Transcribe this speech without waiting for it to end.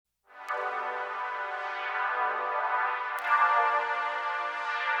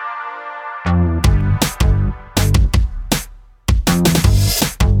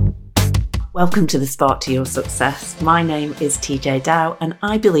Welcome to the Spark to Your Success. My name is TJ Dow, and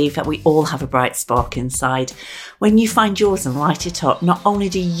I believe that we all have a bright spark inside. When you find yours and light it up, not only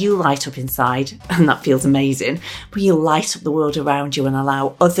do you light up inside, and that feels amazing, but you light up the world around you and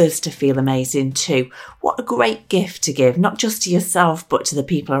allow others to feel amazing too. What a great gift to give, not just to yourself, but to the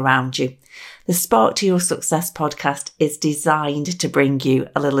people around you. The Spark to Your Success podcast is designed to bring you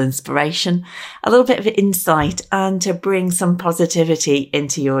a little inspiration, a little bit of insight, and to bring some positivity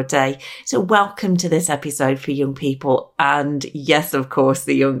into your day. So welcome to this episode for young people and, yes, of course,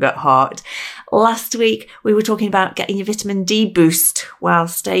 the young at heart. Last week, we were talking about getting your vitamin D boost while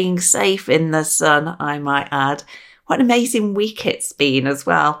staying safe in the sun, I might add. What an amazing week it's been as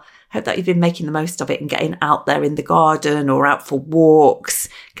well. Hope that you've been making the most of it and getting out there in the garden or out for walks,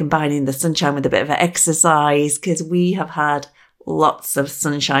 combining the sunshine with a bit of exercise, because we have had lots of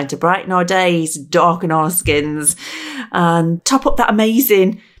sunshine to brighten our days, darken our skins, and top up that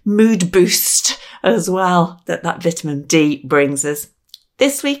amazing mood boost as well that vitamin D brings us.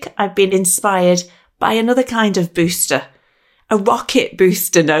 This week, I've been inspired by another kind of booster, a rocket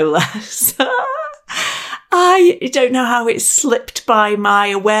booster, no less. I don't know how it slipped by my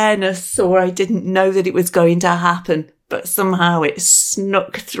awareness, or I didn't know that it was going to happen, but somehow it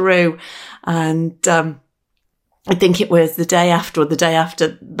snuck through. And I think it was the day after or the day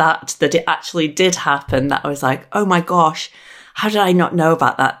after that it actually did happen, that I was like, oh my gosh, how did I not know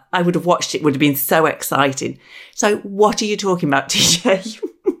about that? I would have watched it, would have been so exciting. So what are you talking about, TJ?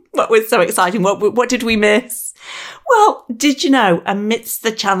 What was so exciting? What did we miss? Well, did you know, amidst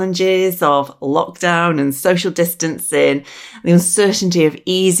the challenges of lockdown and social distancing, the uncertainty of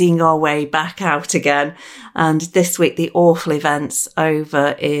easing our way back out again, and this week the awful events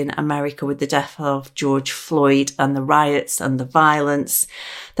over in America with the death of George Floyd and the riots and the violence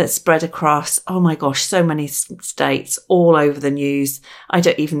that spread across, oh my gosh, so many states, all over the news. I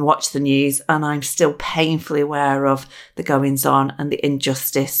don't even watch the news, and I'm still painfully aware of the goings on and the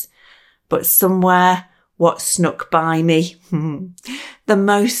injustice. But somewhere, what snuck by me? The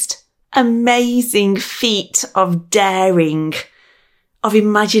most amazing feat of daring, of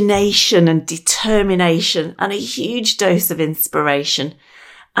imagination and determination, and a huge dose of inspiration,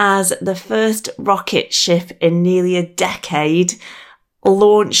 as the first rocket ship in nearly a decade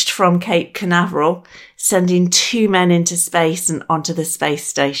launched from Cape Canaveral, sending 2 men into space and onto the space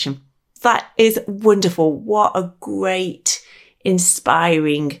station. That is wonderful. What a great,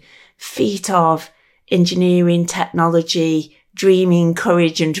 inspiring feat of engineering, technology, dreaming,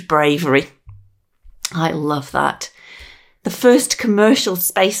 courage and bravery. I love that. The first commercial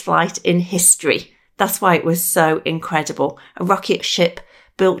spaceflight in history. That's why it was so incredible. A rocket ship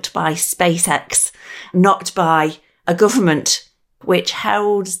built by SpaceX, not by a government, which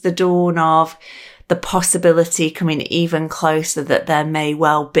heralds the dawn of the possibility coming even closer that there may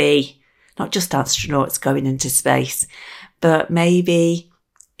well be not just astronauts going into space, but maybe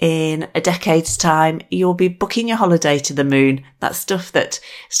in a decade's time, you'll be booking your holiday to the moon. That's stuff that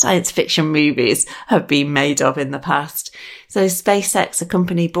science fiction movies have been made of in the past. So SpaceX, a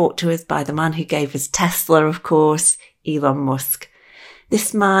company brought to us by the man who gave us Tesla, of course, Elon Musk.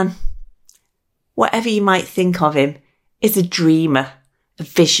 This man, whatever you might think of him, is a dreamer, a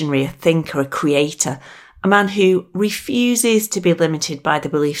visionary, a thinker, a creator, a man who refuses to be limited by the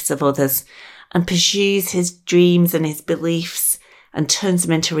beliefs of others and pursues his dreams and his beliefs and turns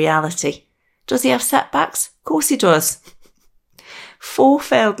them into reality. Does he have setbacks? Of course he does. 4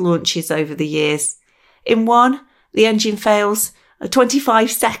 failed launches over the years. In one, the engine fails 25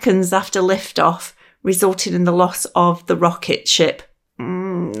 seconds after liftoff, resulting in the loss of the rocket ship.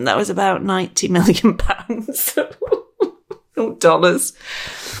 That was about £90 million. Dollars.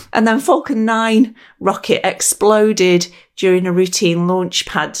 And then Falcon 9 rocket exploded during a routine launch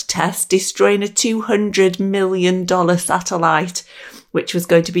pad test, destroying a $200 million satellite, which was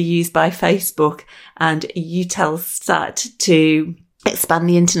going to be used by Facebook and Eutelsat to expand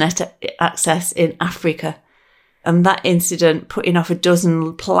the internet access in Africa. And that incident putting off a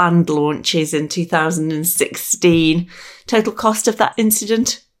dozen planned launches in 2016. Total cost of that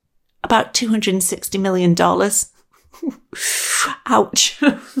incident, about $260 million. Ouch.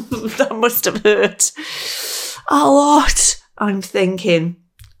 That must have hurt a lot. I'm thinking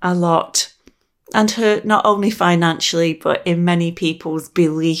a lot. And hurt not only financially, but in many people's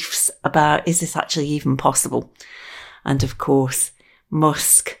beliefs about, is this actually even possible? And of course,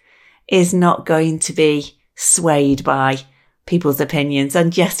 Musk is not going to be swayed by people's opinions.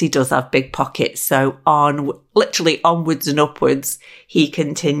 And yes, he does have big pockets. So literally onwards and upwards, he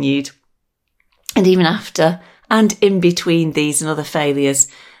continued. And even after and in between these and other failures,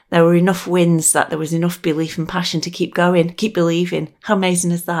 there were enough wins that there was enough belief and passion to keep going, keep believing. How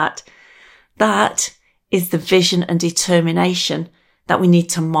amazing is that? That is the vision and determination that we need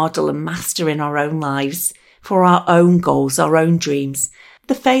to model and master in our own lives for our own goals, our own dreams.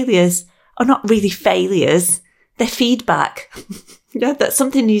 The failures are not really failures. They're feedback. That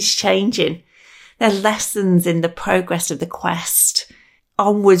something is changing. They're lessons in the progress of the quest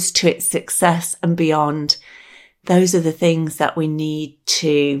onwards to its success and beyond. Those are the things that we need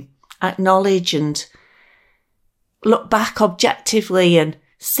to acknowledge and look back objectively and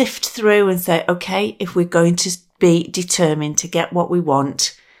sift through and say, okay, if we're going to be determined to get what we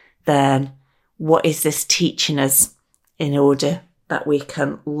want, then what is this teaching us in order that we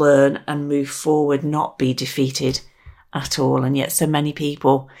can learn and move forward, not be defeated at all? And yet so many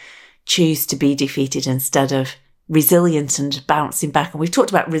people choose to be defeated instead of resilient and bouncing back. And we've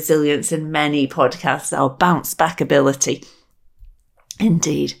talked about resilience in many podcasts, our bounce back ability.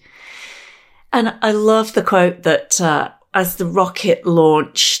 Indeed. And I love the quote that as the rocket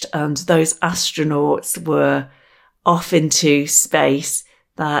launched and those astronauts were off into space,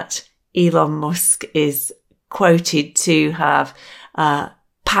 that Elon Musk is quoted to have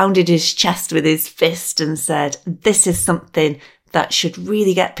pounded his chest with his fist and said, this is something that should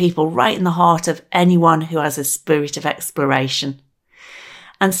really get people right in the heart of anyone who has a spirit of exploration.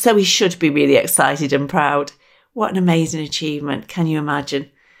 And so he should be really excited and proud. What an amazing achievement. Can you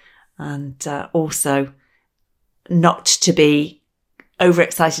imagine? And also not to be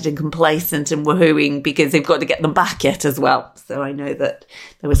overexcited and complacent and woohooing because they've got to get them back yet as well. So I know that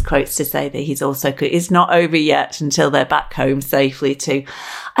there was quotes to say that he's also, it's not over yet until they're back home safely too.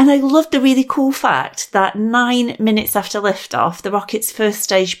 And I love the really cool fact that 9 minutes after liftoff, the rocket's first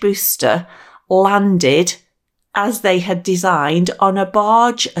stage booster landed as they had designed on a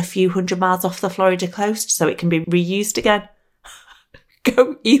barge a few hundred miles off the Florida coast so it can be reused again.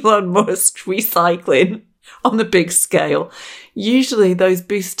 Go Elon Musk recycling on the big scale. Usually those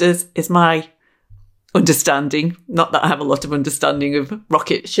boosters, is my understanding, not that I have a lot of understanding of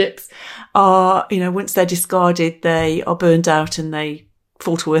rocket ships, are, once they're discarded, they are burned out and they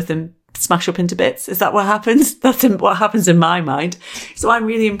fall to earth and smash up into bits. Is that what happens? That's what happens in my mind. So I'm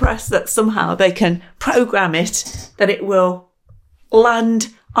really impressed that somehow they can program it that it will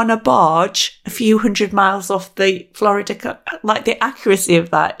land on a barge a few hundred miles off the Florida. Like, the accuracy of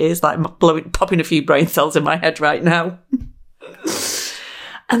that is like popping a few brain cells in my head right now.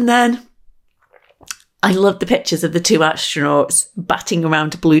 And then I love the pictures of the two astronauts batting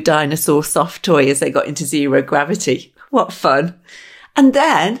around a blue dinosaur soft toy as they got into zero gravity. What fun. And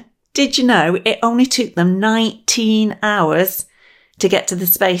then, did you know it only took them 19 hours to get to the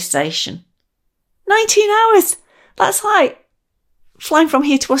space station? 19 hours! That's like flying from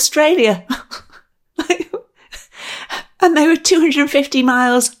here to Australia. And they were 250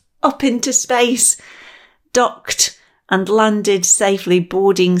 miles up into space, docked and landed safely,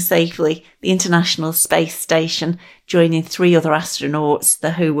 boarding safely the International Space Station, joining 3 other astronauts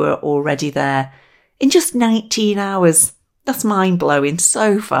who were already there in just 19 hours. That's mind-blowing,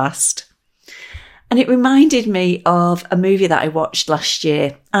 so fast. And it reminded me of a movie that I watched last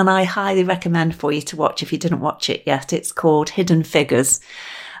year, and I highly recommend for you to watch if you didn't watch it yet. It's called Hidden Figures,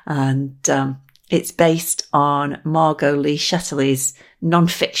 and it's based on Margot Lee Shetterly's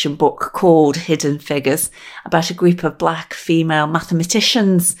non-fiction book called Hidden Figures, about a group of black female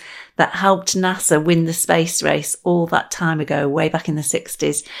mathematicians that helped NASA win the space race all that time ago, way back in the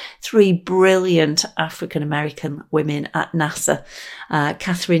 60s. 3 brilliant African-American women at NASA,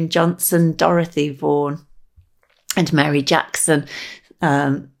 Katherine Johnson, Dorothy Vaughan, and Mary Jackson,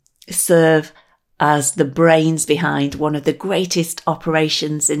 serve as the brains behind one of the greatest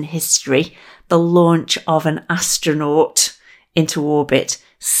operations in history, the launch of an astronaut into orbit.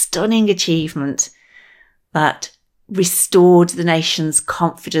 Stunning achievement that restored the nation's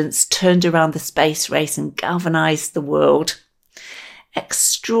confidence, turned around the space race and galvanized the world.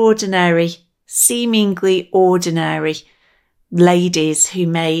 Extraordinary, seemingly ordinary ladies who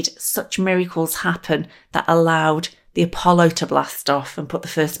made such miracles happen that allowed the Apollo to blast off and put the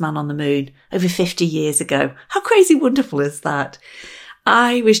first man on the moon over 50 years ago. How crazy wonderful is that?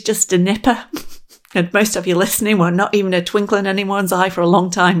 I was just a nipper. And most of you listening were not even a twinkle in anyone's eye for a long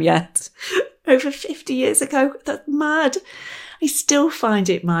time yet. Over 50 years ago. That's mad. I still find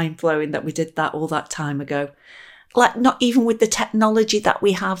it mind-blowing that we did that all that time ago. Like, not even with the technology that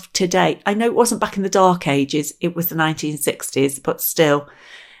we have today. I know it wasn't back in the dark ages. It was the 1960s, but still,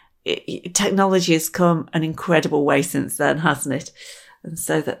 technology has come an incredible way since then, hasn't it? And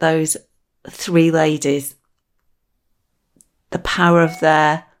so that those 3 ladies, the power of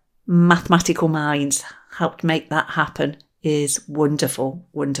their mathematical minds helped make that happen is wonderful,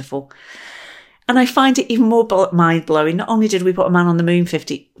 wonderful. And I find it even more mind-blowing. Not only did we put a man on the moon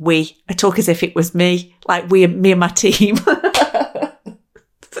I talk as if it was me, like me and my team.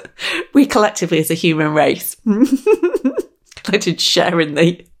 We collectively as a human race. I did share in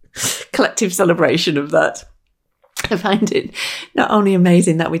the collective celebration of that. I find it not only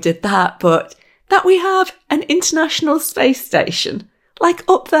amazing that we did that, but that we have an international space station. Like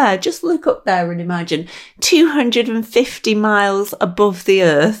up there, just look up there and imagine 250 miles above the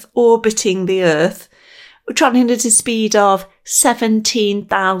Earth, orbiting the Earth, travelling at a speed of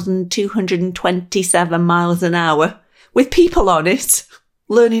 17,227 miles an hour, with people on it,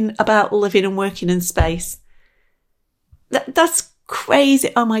 learning about living and working in space. That's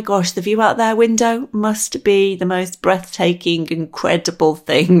crazy. Oh my gosh, the view out their window must be the most breathtaking, incredible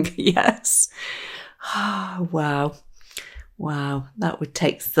thing. Yes. Oh, wow. Wow, that would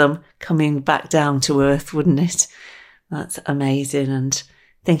take some coming back down to earth, wouldn't it? That's amazing. And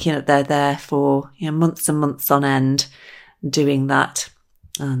thinking that they're there for months and months on end doing that,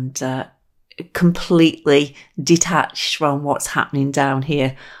 and completely detached from what's happening down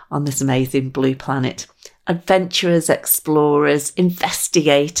here on this amazing blue planet. Adventurers, explorers,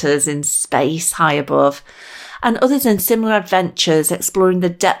 investigators in space high above, and others in similar adventures exploring the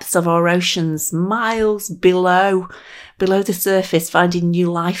depths of our oceans, miles below the surface, finding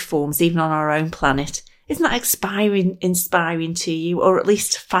new life forms even on our own planet. Isn't that inspiring to you, or at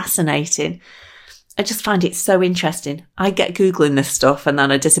least fascinating? I just find it so interesting. I get Googling this stuff and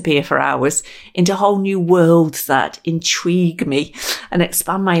then I disappear for hours into whole new worlds that intrigue me and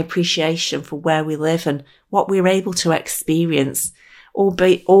expand my appreciation for where we live and what we're able to experience,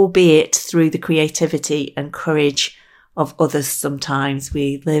 albeit through the creativity and courage of others. Sometimes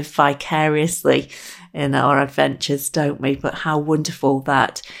we live vicariously in our adventures, don't we? But how wonderful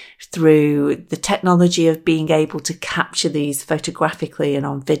that through the technology of being able to capture these photographically and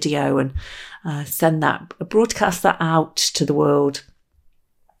on video and broadcast that out to the world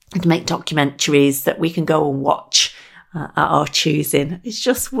and make documentaries that we can go and watch at our choosing. It's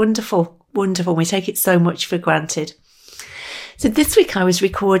just wonderful, wonderful. We take it so much for granted. So this week I was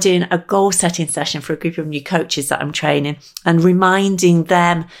recording a goal setting session for a group of new coaches that I'm training and reminding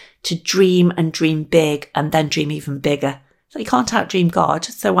them to dream and dream big and then dream even bigger. So you can't outdream God,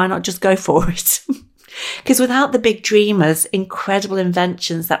 so why not just go for it? Because without the big dreamers, incredible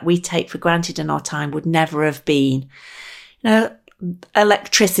inventions that we take for granted in our time would never have been.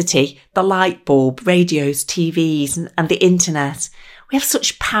 Electricity, the light bulb, radios, TVs and the internet. We have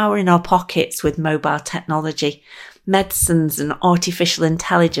such power in our pockets with mobile technology, medicines and artificial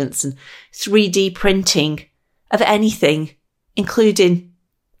intelligence and 3D printing of anything, including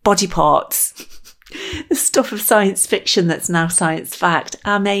body parts. The stuff of science fiction that's now science fact.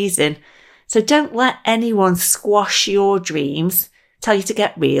 Amazing. So don't let anyone squash your dreams, tell you to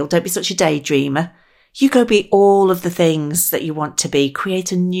get real. Don't be such a daydreamer. You go be all of the things that you want to be.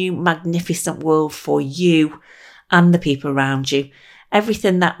 Create a new magnificent world for you and the people around you.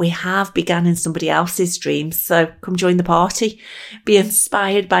 Everything that we have began in somebody else's dreams. So come join the party. Be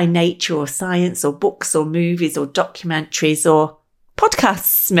inspired by nature or science or books or movies or documentaries or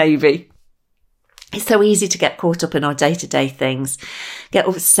podcasts maybe. It's so easy to get caught up in our day-to-day things, get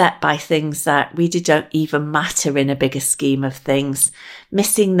upset by things that really don't even matter in a bigger scheme of things,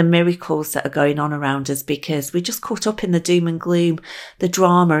 missing the miracles that are going on around us because we're just caught up in the doom and gloom, the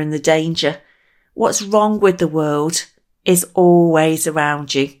drama and the danger. What's wrong with the world is always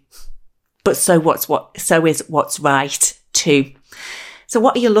around you. But so is what's right too. So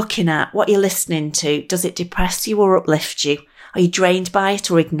what are you looking at? What are you listening to? Does it depress you or uplift you? Are you drained by it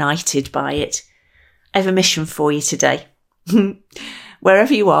or ignited by it? I have a mission for you today.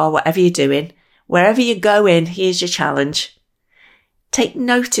 Wherever you are, whatever you're doing, wherever you're going, here's your challenge. Take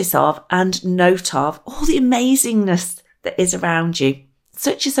notice of and note of all the amazingness that is around you.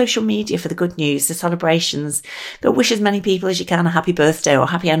 Search your social media for the good news, the celebrations. Go wish as many people as you can a happy birthday or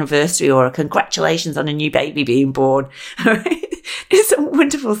happy anniversary or a congratulations on a new baby being born. There's some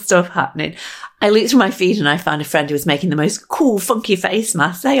wonderful stuff happening. I looked through my feed and I found a friend who was making the most cool, funky face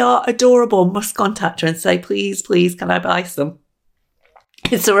masks. They are adorable. Must contact her and say, please, can I buy some?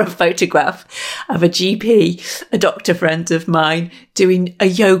 I saw a photograph of a GP, a doctor friend of mine, doing a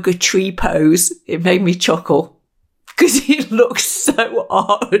yoga tree pose. It made me chuckle because he looks so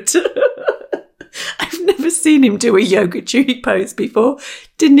odd. I've never seen him do a yoga tree pose before.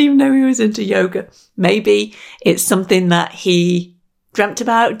 Didn't even know he was into yoga. Maybe it's something that he dreamt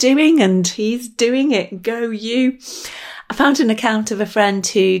about doing and he's doing it. Go you. I found an account of a friend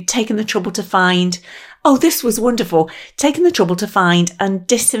who'd taken the trouble to find, this was wonderful, taken the trouble to find and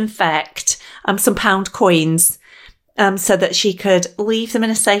disinfect some pound coins so that she could leave them in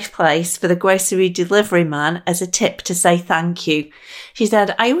a safe place for the grocery delivery man as a tip to say thank you. She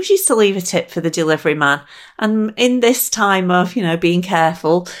said, I always used to leave a tip for the delivery man. And in this time of, being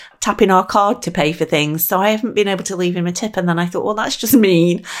careful, tapping our card to pay for things, so I haven't been able to leave him a tip. And then I thought, well, that's just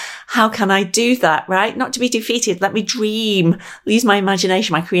mean. How can I do that, right? Not to be defeated. Let me dream, use my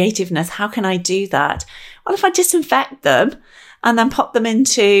imagination, my creativeness. How can I do that? Well, if I disinfect them, and then pop them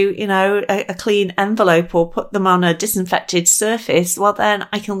into, a clean envelope or put them on a disinfected surface, well, then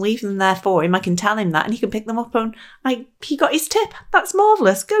I can leave them there for him. I can tell him that and he can pick them up and he got his tip. That's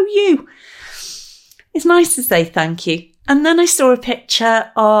marvellous. Go you. It's nice to say thank you. And then I saw a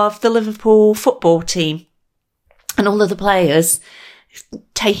picture of the Liverpool football team and all of the players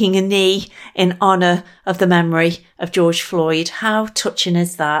taking a knee in honour of the memory of George Floyd. How touching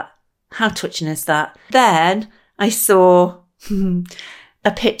is that? How touching is that? Then I saw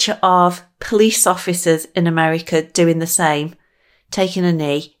a picture of police officers in America doing the same, taking a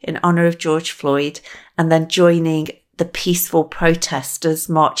knee in honour of George Floyd and then joining the peaceful protesters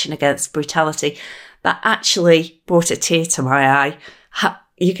marching against brutality. That actually brought a tear to my eye. I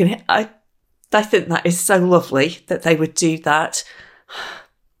think that is so lovely that they would do that.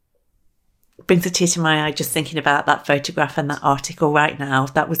 It brings a tear to my eye just thinking about that photograph and that article right now.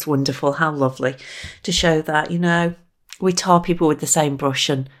 That was wonderful. How lovely to show that, we tar people with the same brush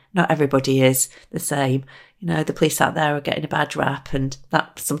and not everybody is the same. The police out there are getting a bad rap and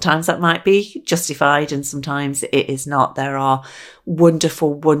that sometimes that might be justified and sometimes it is not. There are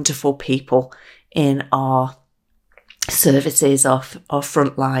wonderful, wonderful people in our services, our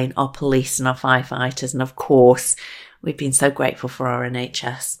frontline, our police and our firefighters. And of course, we've been so grateful for our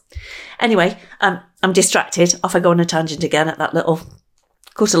NHS. Anyway, I'm distracted. Off I go on a tangent again at that little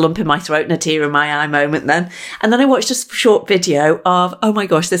caught a lump in my throat and a tear in my eye moment then. And then I watched a short video of, oh my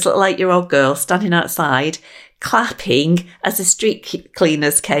gosh, this little 8-year-old girl standing outside clapping as the street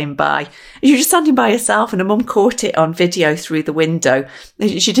cleaners came by. She was just standing by herself and her mum caught it on video through the window.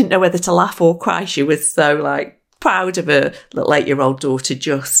 She didn't know whether to laugh or cry. She was so proud of her little 8-year-old daughter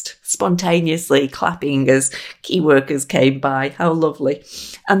just spontaneously clapping as key workers came by. How lovely.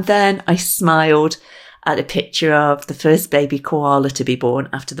 And then I smiled at a picture of the first baby koala to be born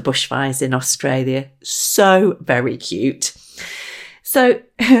after the bushfires in Australia. So very cute. So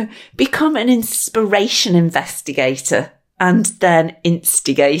become an inspiration investigator and then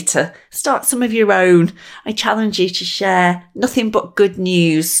instigator. Start some of your own. I challenge you to share nothing but good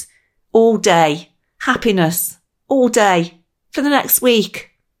news all day. Happiness all day for the next week.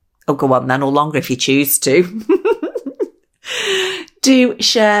 Oh, go on then, or longer if you choose to. Do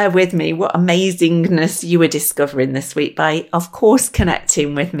share with me what amazingness you are discovering this week by, of course,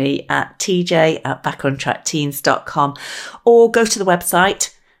 connecting with me at tj@backontrackteens.com or go to the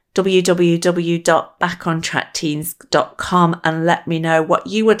website www.backontrackteens.com and let me know what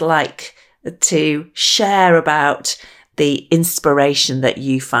you would like to share about the inspiration that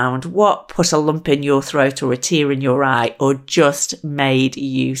you found. What put a lump in your throat or a tear in your eye or just made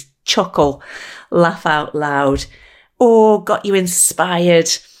you chuckle, laugh out loud, or got you inspired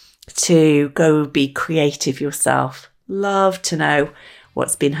to go be creative yourself. Love to know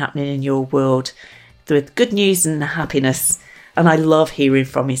what's been happening in your world with good news and happiness. And I love hearing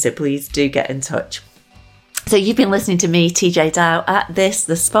from you, so please do get in touch. So you've been listening to me, TJ Dow, at this,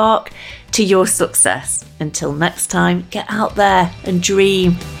 the spark to your success. Until next time, get out there and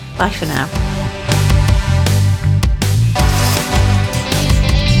dream. Bye for now.